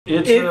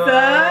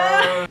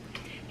Hey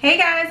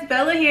guys,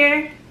 Bella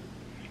here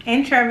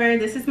and Trevor.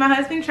 This is my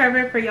husband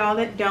Trevor, for y'all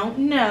that don't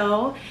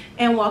know,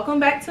 and welcome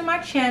back to my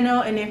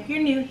channel. And if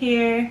you're new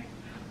here,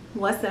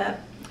 what's up?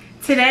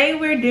 Today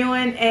we're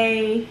doing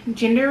a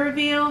gender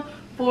reveal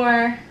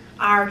for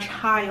our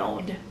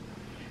child.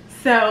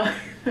 So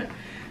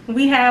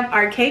we have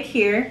our cake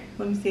here.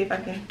 Let me see if I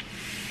can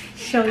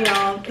show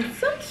y'all. It's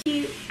so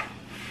cute.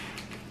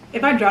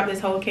 If I drop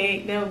this whole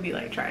cake, that would be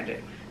like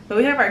tragic. But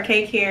we have our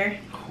cake here.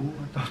 Oh,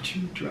 I thought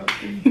you dropped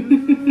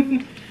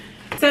it.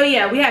 So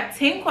yeah, we have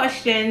 10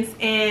 questions,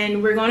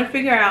 and we're going to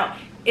figure out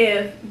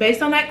if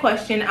based on that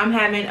question I'm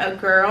having a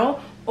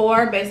girl,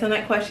 or based on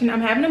that question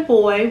I'm having a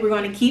boy. We're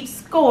going to keep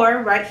score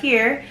right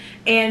here,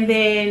 and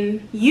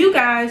then you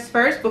guys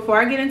first,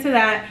 before I get into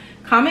that,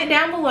 comment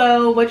down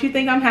below what you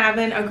think I'm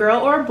having, a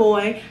girl or a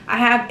boy. I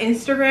have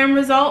Instagram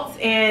results,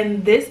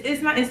 and this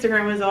is my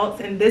Instagram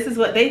results, and this is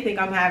what they think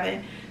I'm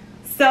having.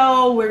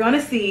 So we're going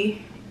to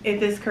see if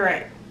this is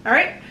correct. All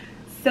right,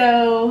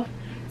 so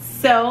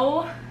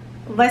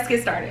let's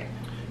get started.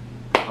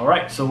 All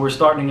right, so we're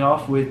starting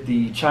off with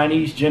the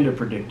Chinese gender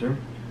predictor.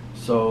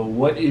 So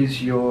what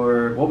was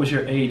your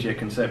age at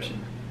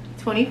conception?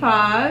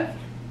 25.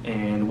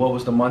 And what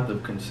was the month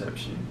of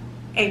conception?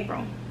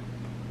 April.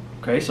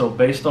 Okay, so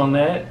based on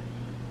that,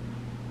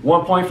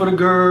 1 point for the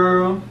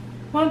girl.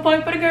 1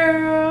 point for the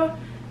girl.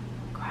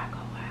 Crackle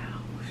wow.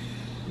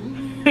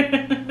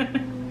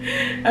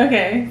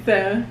 Okay,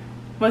 so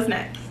what's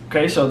next?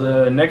 Okay, so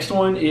the next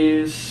one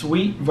is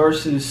sweet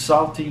versus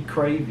salty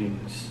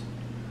cravings.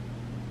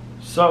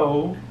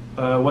 So,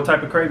 what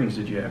type of cravings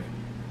did you have?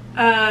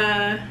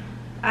 I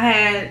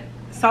had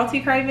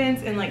salty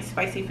cravings and like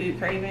spicy food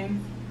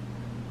cravings.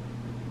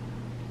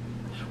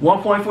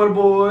 1 point for the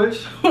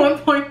boys. 1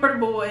 point for the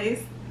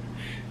boys.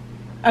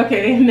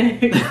 Okay,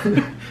 next.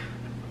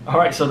 All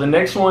right, so the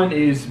next one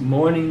is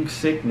morning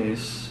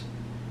sickness.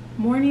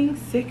 Morning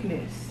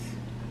sickness.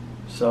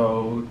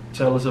 So,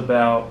 tell us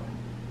about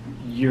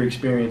your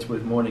experience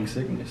with morning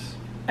sickness.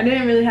 I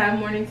didn't really have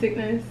morning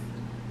sickness.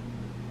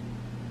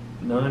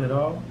 None at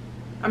all?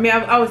 I mean,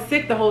 I was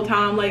sick the whole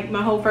time, like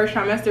my whole first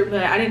trimester,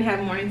 but I didn't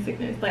have morning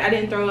sickness. Like, I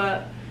didn't throw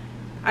up.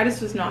 I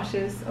just was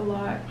nauseous a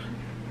lot.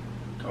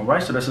 All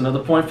right, so that's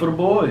another point for the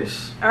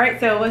boys. All right,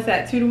 so what's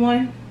that, 2 to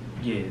 1?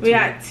 Yeah. We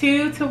got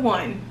 2 to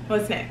 1.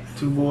 What's next?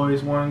 2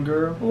 boys, 1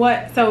 girl.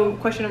 What? So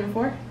question number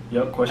 4?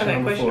 Yep, question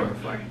number question 4. number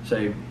 4.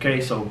 Say,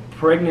 okay, so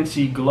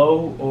pregnancy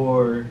glow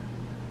or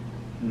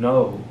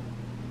no?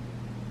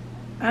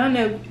 I don't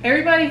know.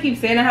 Everybody keeps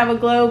saying I have a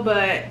glow,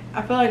 but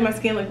I feel like my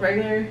skin looks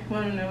regular.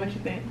 Well, I don't know. What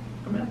you think?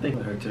 I mean, I think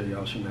let her tell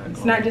y'all she not glowing.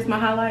 It's not just my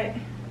highlight.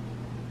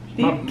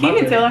 Can you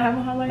even tell I have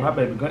a highlight? My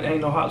baby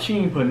ain't no hot. She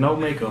ain't put no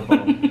makeup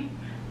on.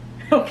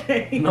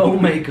 Okay. No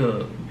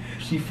makeup.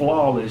 She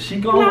flawless.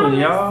 She glowing,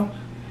 y'all.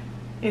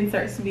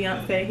 Inserts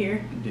Beyonce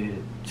here. Yeah.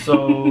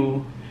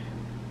 So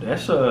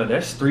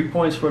that's 3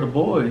 points for the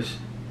boys.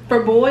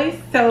 For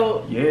boys?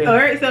 So yeah. All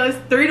right. So it's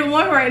 3 to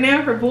 1 right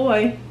now for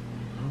boy.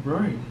 All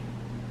right.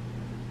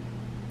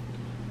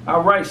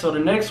 All right. So the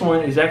next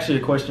one is actually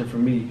a question for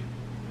me.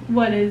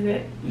 What is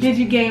it? Did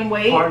you gain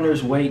weight?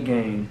 Partner's weight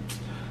gain.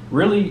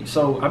 Really?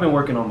 So I've been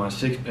working on my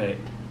 6-pack.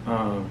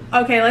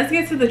 Okay, let's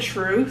get to the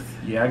truth.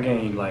 Yeah, I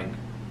gained like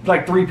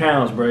 3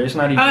 pounds, bro. It's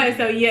not even. Alright,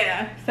 so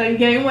yeah. So you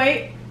gain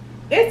weight?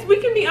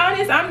 We can be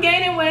honest, I'm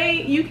gaining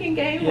weight. You can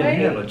gain weight. Yeah,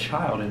 you have a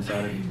child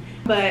inside of you.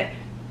 But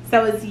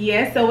so it's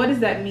yes. So what does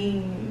that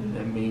mean?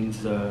 That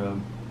means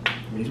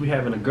we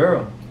having a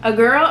girl. A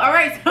girl?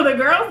 Alright, so the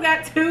girls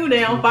got 2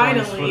 now, 2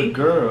 finally. points for the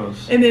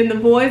girls. And then the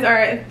boys are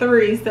at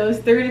 3, so it's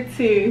 3 to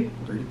 2.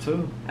 3 to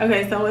 2.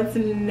 Okay, so what's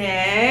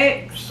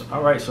next?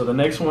 Alright, so the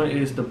next one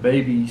is the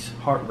baby's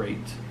heart rate.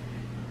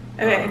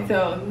 Okay,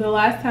 so the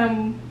last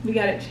time we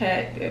got it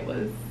checked, it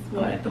was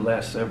what? I mean, the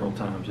last several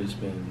times it's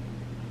been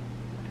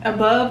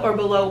above or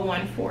below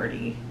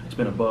 140? It's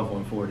been above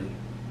 140.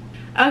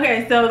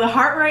 Okay, so the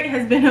heart rate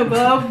has been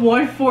above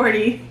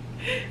 140.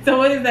 So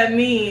what does that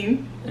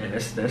mean? Yeah,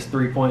 that's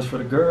 3 points for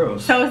the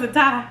girls. So it's a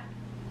tie.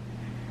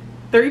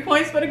 3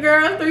 points for the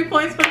girls, 3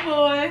 points for the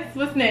boys.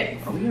 What's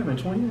next? Are we having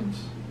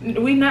twins?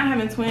 We not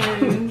having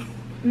twins.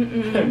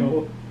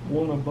 No,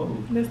 one or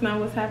both. That's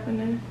not what's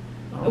happening.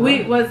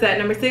 Right. What's that,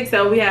 number 6?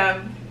 So we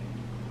have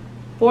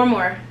 4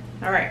 more.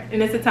 All right,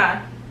 and it's a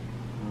tie.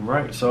 All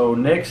right, so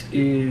next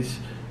is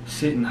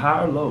sitting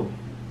high or low?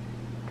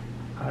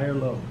 High or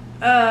low?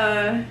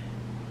 I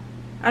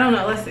don't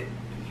know. Let's see.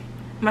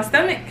 My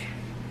stomach.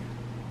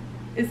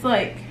 It's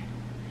like,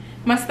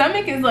 my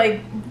stomach is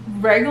like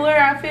regular,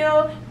 I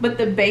feel, but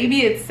the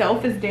baby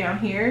itself is down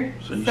here.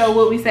 So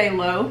would we say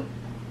low?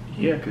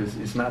 Yeah, because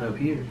it's not up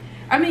here.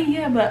 I mean,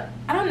 yeah, but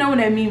I don't know what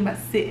I mean by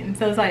sitting.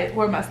 So it's like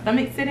where my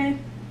stomach's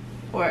sitting,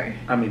 or?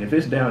 I mean, if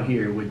it's down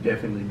here, it would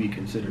definitely be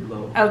considered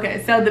low.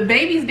 Okay, so the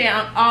baby's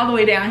down, all the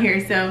way down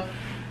here, so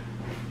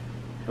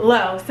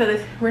low. So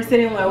we're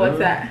sitting low. What's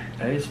that?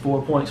 Hey, it's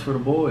 4 points for the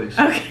boys.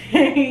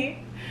 Okay.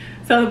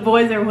 So the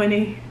boys are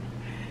winning.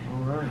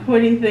 All right.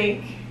 What do you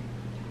think?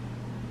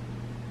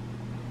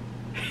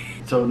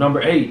 So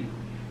number 8.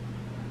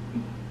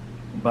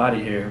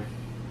 Body hair.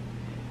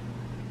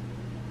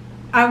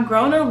 I've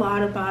grown a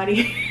lot of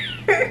body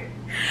hair.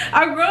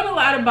 I've grown a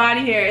lot of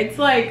body hair. It's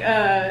like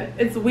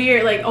it's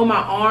weird, like on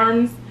my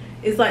arms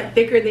it's like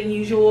thicker than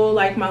usual,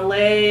 like my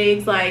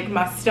legs, like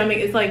my stomach,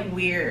 it's like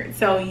weird.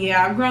 So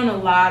yeah, I've grown a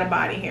lot of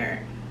body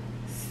hair.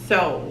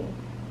 So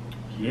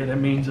yeah, that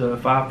means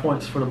 5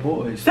 points for the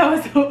boys. So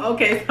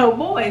okay, so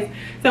boys,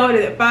 so what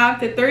is it,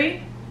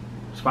 5-3?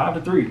 It's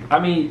 5-3. I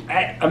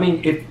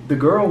mean, if the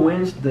girl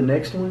wins the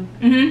next one,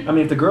 Mm-hmm. I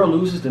mean, if the girl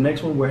loses the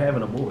next one, we're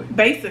having a boy.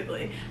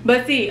 Basically.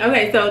 But see,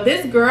 okay, so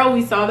this girl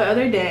we saw the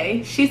other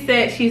day, she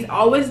said she's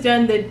always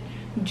done the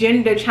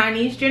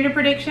Chinese gender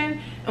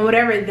prediction, and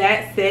whatever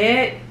that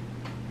said,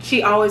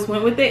 she always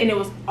went with it, and it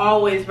was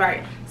always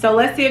right. So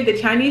let's see if the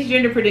Chinese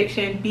gender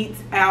prediction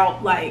beats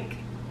out like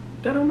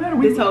that don't matter.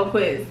 This whole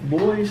quiz.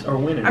 Boys are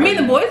winning. I mean,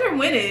 the boys are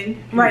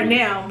winning right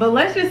now, but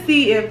let's just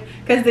see if,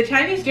 because the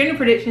Chinese gender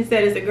prediction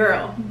said it's a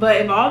girl, but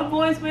if all the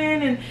boys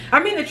win, and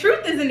I mean the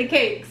truth is in the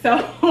cake,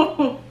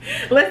 so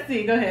let's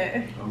see. Go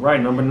ahead. All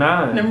right, number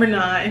 9. Number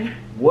 9.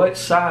 What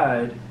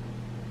side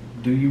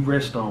do you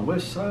rest on?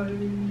 Which side?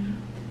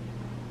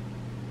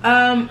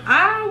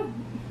 I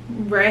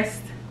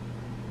rest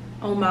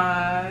on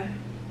my.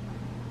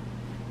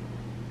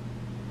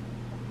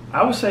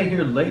 I would say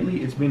here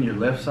lately it's been your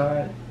left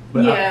side.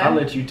 But yeah. I'll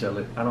let you tell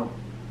it.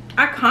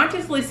 I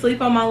consciously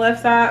sleep on my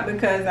left side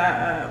because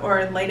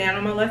or lay down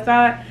on my left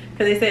side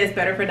because they say it's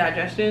better for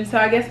digestion. So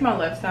I guess my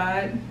left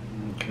side.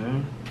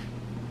 Okay.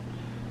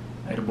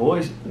 Hey, the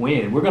boys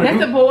win.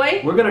 That's a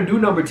boy. We're gonna do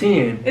number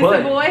 10. It's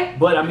a boy.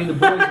 But I mean the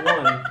boys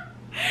won.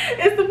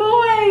 It's the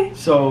boy.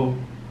 So,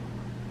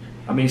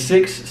 I mean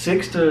 6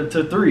 to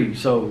 3.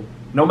 So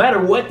no matter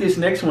what this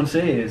next one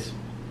says,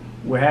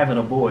 we're having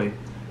a boy.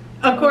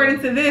 According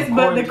to this,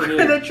 but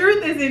the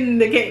truth is in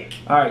the cake.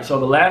 All right,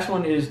 so the last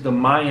one is the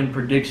Mayan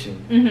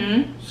prediction.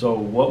 Mm-hmm. So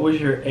what was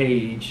your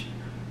age?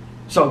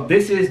 So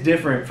this is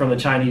different from the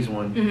Chinese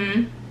one.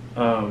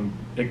 Mm-hmm.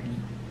 It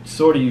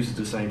sort of uses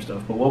the same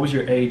stuff, but what was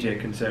your age at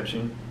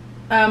conception?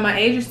 My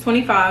age is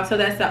 25, so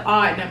that's the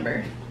odd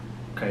number.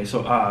 Okay,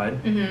 so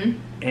odd. Mm-hmm.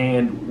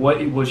 And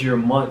what was your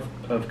month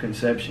of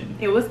conception?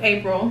 It was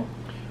April.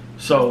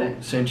 So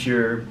since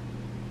your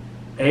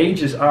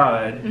age is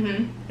odd,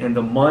 mm-hmm. and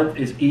the month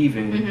is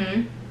even,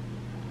 mm-hmm.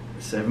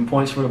 7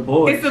 points for the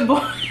boys. It's a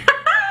boy.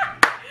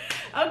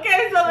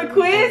 Okay, so the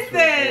quiz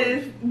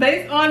says,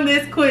 based on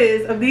this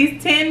quiz of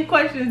these 10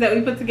 questions that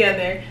we put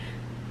together,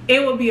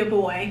 it will be a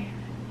boy.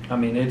 I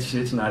mean,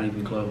 it's not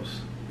even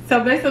close.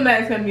 So based on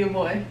that, it's going to be a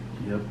boy.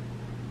 Yep.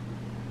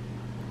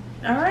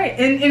 All right,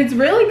 and it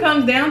really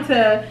comes down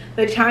to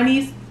the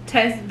Chinese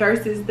test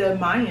versus the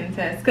Mayan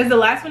test, because the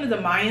last one is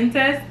a Mayan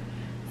test.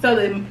 So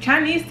the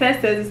Chinese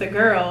test says it's a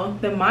girl,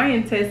 the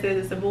Mayan test says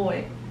it's a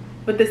boy,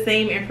 with the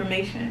same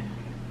information.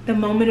 The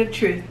moment of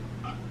truth.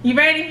 You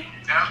ready?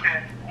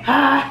 Okay.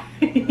 Ah.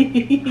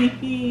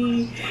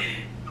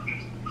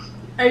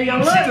 Are you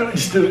gonna look?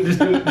 Just do it.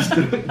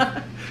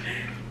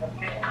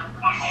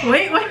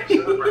 Wait.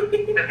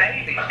 The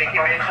baby, they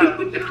give it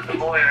to just a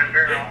boy or a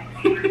girl.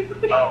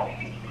 Oh.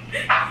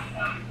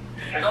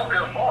 There's no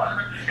real boy.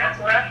 That's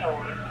what I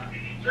told her.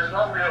 There's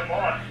no real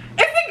boy.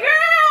 It's a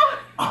girl!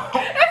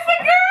 It's a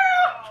girl!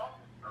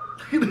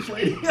 Look at this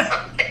lady. It's a girl!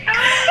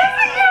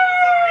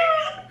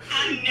 I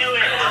knew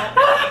it.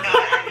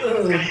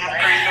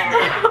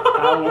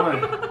 Oh my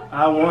God. I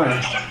won.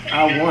 I'm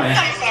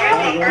sorry,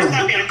 my first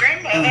time being a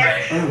grandmother.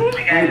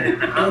 I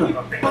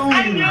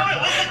knew it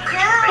was a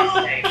girl.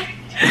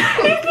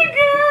 It's a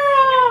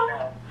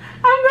girl!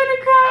 I'm gonna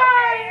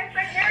cry! It's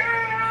a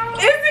girl.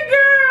 It's a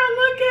girl!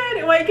 Look at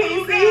it! Wait, can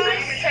you see?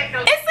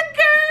 It's a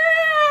girl!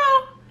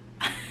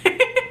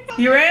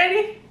 You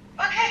ready?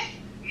 Okay.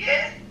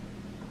 Yes.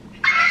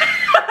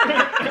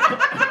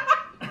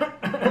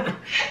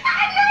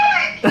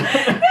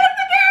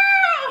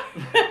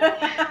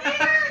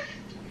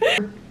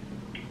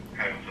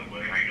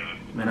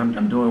 Man,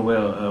 I'm doing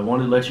well. I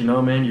wanted to let you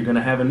know, man, you're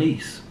gonna have a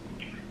niece.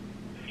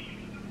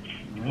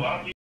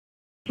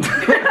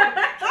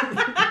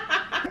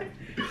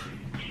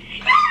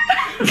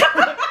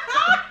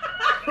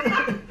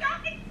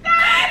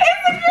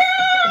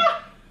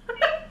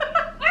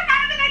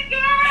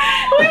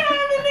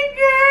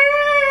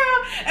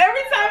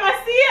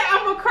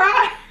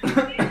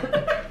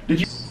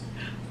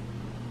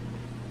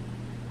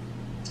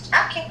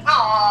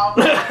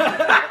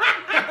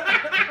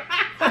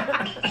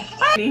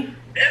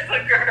 It's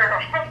a girl.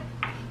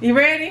 You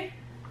ready?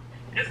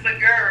 It's a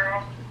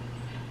girl.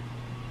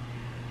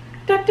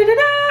 Da, da, da,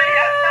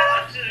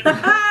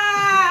 da.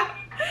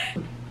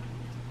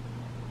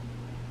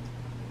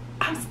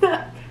 I'm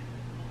stuck.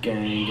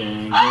 Gang,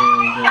 gang, gang,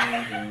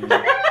 gang, gang,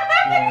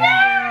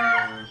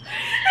 gang.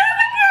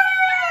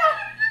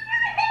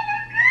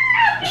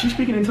 Is she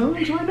speaking in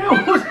tongues right now?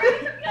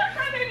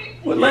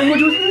 What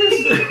language was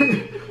this?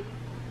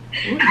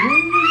 What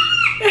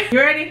language? You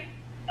ready?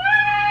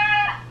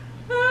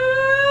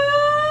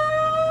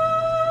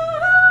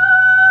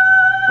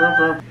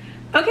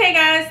 Okay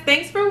guys,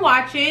 thanks for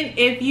watching.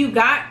 If you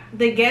got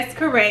the guess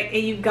correct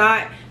and you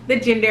got the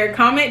gender.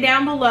 Comment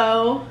down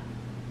below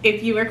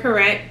if you were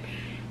correct.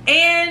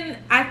 And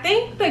I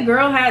think the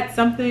girl had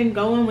something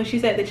going when she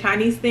said the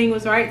Chinese thing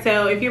was right.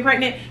 So if you're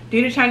pregnant,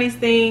 do the Chinese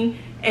thing,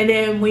 and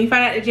then when you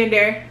find out the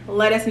gender,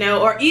 let us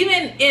know. Or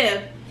even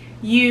if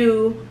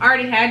you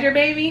already had your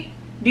baby,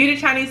 do the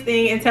Chinese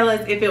thing and tell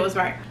us if it was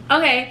right.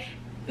 Okay,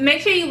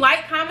 make sure you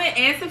like, comment,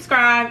 and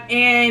subscribe,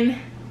 and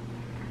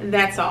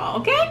that's all.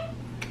 Okay,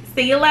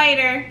 see you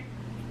later.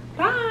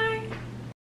 Bye.